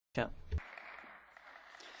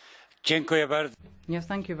Yes,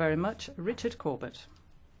 thank you very much. Richard Corbett.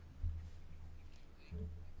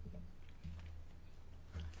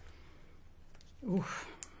 Oof.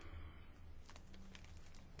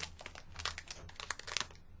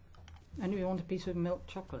 Anybody want a piece of milk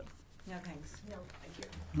chocolate? No, thanks. No, thank you.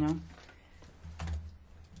 No? Don't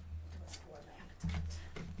spoil my appetite.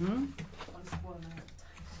 Hmm? Don't spoil my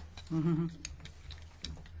appetite. Mm-hmm.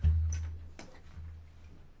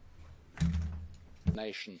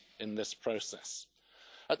 Nation in this process.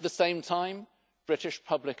 At the same time, British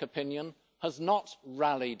public opinion has not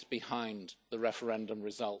rallied behind the referendum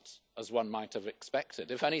result as one might have expected.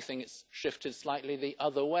 If anything, it's shifted slightly the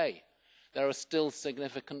other way. There are still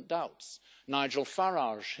significant doubts. Nigel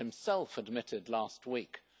Farage himself admitted last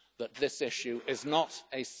week that this issue is not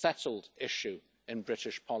a settled issue in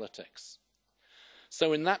British politics.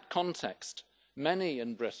 So in that context, many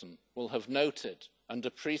in Britain will have noted and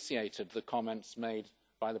appreciated the comments made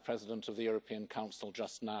by the President of the European Council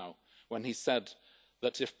just now, when he said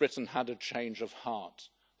that if Britain had a change of heart,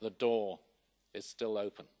 the door is still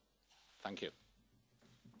open. Thank you.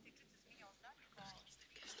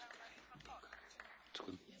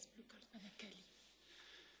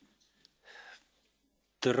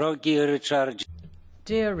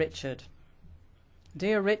 Dear Richard.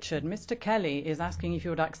 Dear Richard, Mr. Kelly is asking if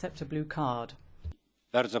you would accept a blue card.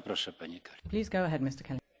 Bardzo proszę, panie Kelly. Please go ahead, Mr.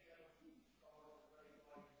 Kelly.